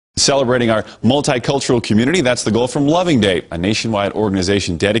celebrating our multicultural community. That's the goal from Loving Day, a nationwide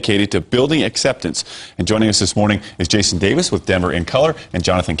organization dedicated to building acceptance. And joining us this morning is Jason Davis with Denver in Color and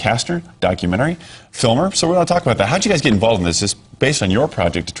Jonathan Kastner, documentary filmer. So we're going to talk about that. How did you guys get involved in this? Is this based on your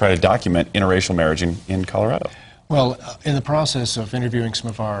project to try to document interracial marriage in Colorado? Well, in the process of interviewing some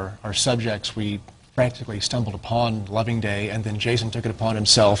of our subjects, we practically stumbled upon Loving Day, and then Jason took it upon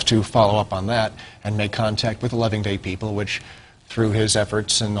himself to follow up on that and make contact with the Loving Day people, which through his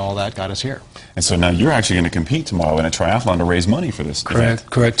efforts and all that got us here. And so now you're actually going to compete tomorrow in a triathlon to raise money for this event.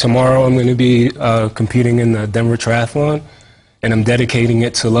 Correct. Tomorrow I'm going to be competing in the Denver Triathlon, and I'm dedicating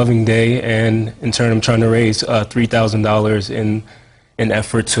it to Loving Day, and in turn I'm trying to raise $3,000 in an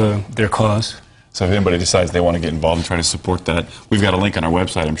effort to their cause. So if anybody decides they want to get involved and try to support that, we've got a link on our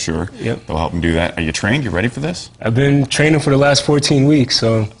website, I'm sure. Yep. They'll help them do that. Are you trained? You ready for this? I've been training for the last 14 weeks,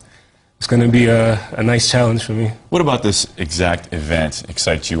 so it's going to be a nice challenge for me. What about this exact event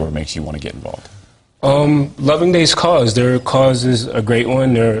excites you or makes you want to get involved? Loving Day's cause. Their cause is a great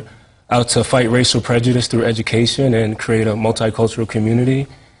one. They're out to fight racial prejudice through education and create a multicultural community.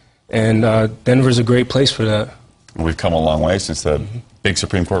 And Denver's a great place for that. We've come a long way since the big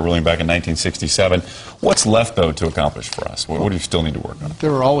Supreme Court ruling back in 1967. What's left, though, to accomplish for us? What do you still need to work on?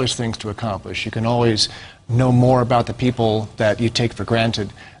 There are always things to accomplish. You can always know more about the people that you take for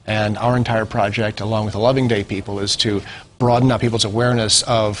granted. And our entire project, along with the Loving Day people, is to broaden out people's awareness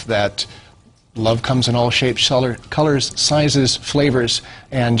of that love comes in all shapes, colors, sizes, flavors,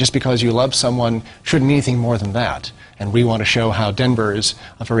 and just because you love someone shouldn't be anything more than that. And we want to show how Denver is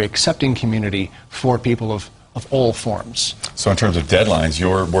a very accepting community for people of all forms. So in terms of deadlines,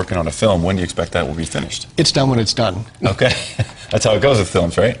 you're working on a film. When do you expect that will be finished? It's done when it's done. Okay. That's how it goes with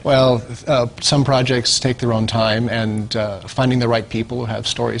films, right? Well, some projects take their own time, and finding the right people who have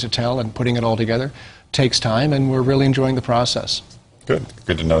stories to tell and putting it all together takes time, and we're really enjoying the process. Good.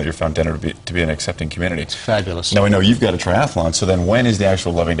 Good to know that you found Denver to be an accepting community. It's fabulous. Now we know you've got a triathlon, so then when is the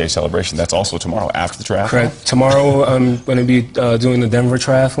actual Loving Day celebration? That's also tomorrow, after the triathlon? Correct. Tomorrow I'm going to be doing the Denver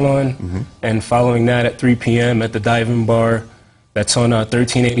Triathlon, and following that at 3 p.m. at the Dive-In Bar. That's on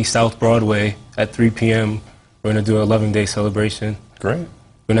 1380 South Broadway at 3 p.m. We're going to do a Loving Day celebration. Great.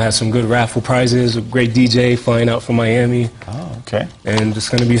 We're going to have some good raffle prizes, a great DJ flying out from Miami. Oh, okay. And it's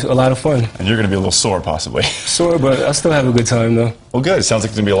going to be a lot of fun. And you're going to be a little sore, possibly. Sore, but I still have a good time, though. Well, good. It sounds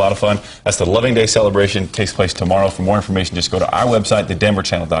like it's going to be a lot of fun. That's the Loving Day celebration. It takes place tomorrow. For more information, just go to our website,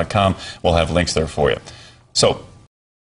 thedenverchannel.com. We'll have links there for you. So,